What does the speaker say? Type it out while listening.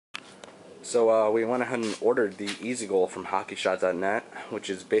So we went ahead and ordered the EZGoal from HockeyShot.net, which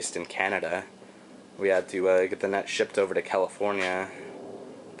is based in Canada. We had to get the net shipped over to California.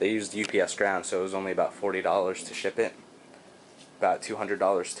 They used UPS ground, so it was only about $40 to ship it. About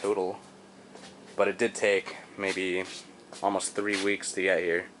 $200 total. But it did take maybe almost 3 weeks to get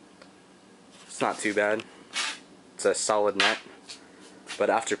here. It's not too bad. It's a solid net. But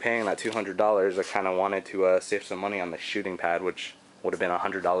after paying that $200, I kind of wanted to save some money on the shooting pad, which would have been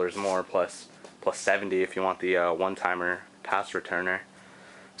 $100 more plus $70 if you want the one-timer pass returner.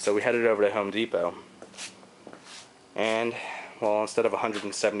 So we headed over to Home Depot, and well, instead of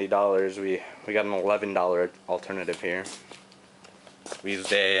 $170, we got an $11 alternative here. We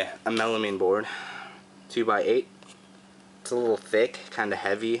used a melamine board, 2x8. It's a little thick, kind of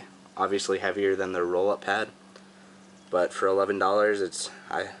heavy, obviously heavier than the roll-up pad, but for $11,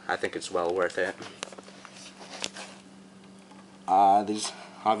 I think it's well worth it. These,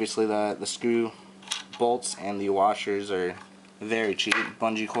 obviously the screw bolts and the washers are very cheap.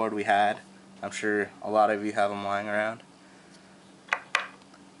 Bungee cord we had. I'm sure a lot of you have them lying around.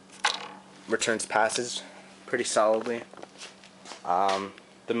 Returns passes pretty solidly. The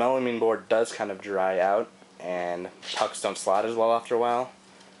melamine board does kind of dry out, and pucks don't slide as well after a while.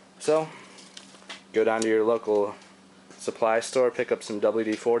 So go down to your local supply store, pick up some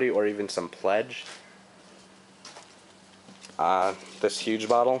WD-40 or even some Pledge. This huge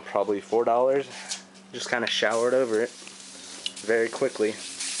bottle, probably $4. Just kind of showered over it very quickly.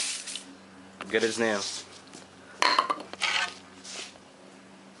 Good as new.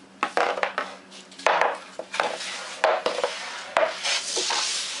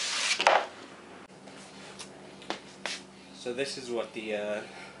 So this is what the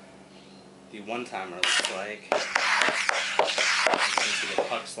one-timer looks like. You can see the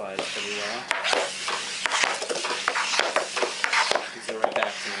puck slides pretty well. These are right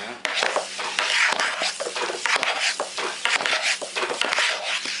back to now.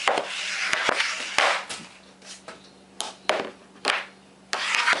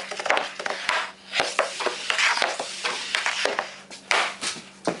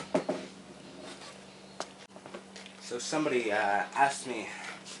 So somebody asked me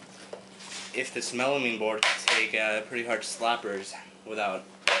if this melamine board could take pretty hard slappers without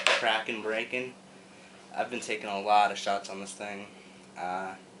cracking and breaking. I've been taking a lot of shots on this thing.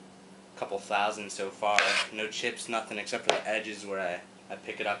 A couple thousand so far. No chips, nothing except for the edges where I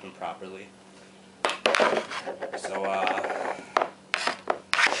pick it up improperly. So I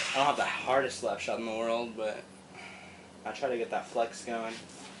don't have the hardest slap shot in the world, but I try to get that flex going.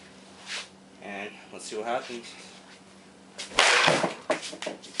 And let's see what happens.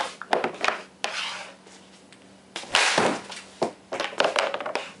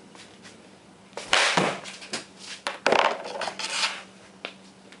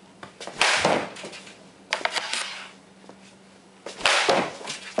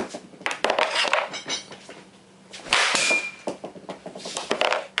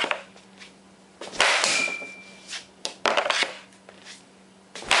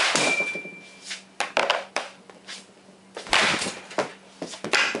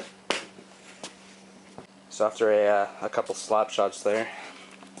 So after a couple slap shots there,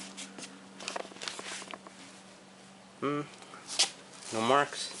 no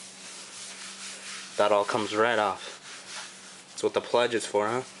marks. That all comes right off. That's what the Pledge is for,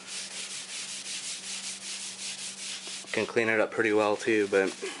 huh? Can clean it up pretty well too,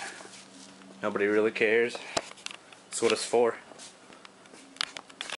 but nobody really cares. That's what it's for.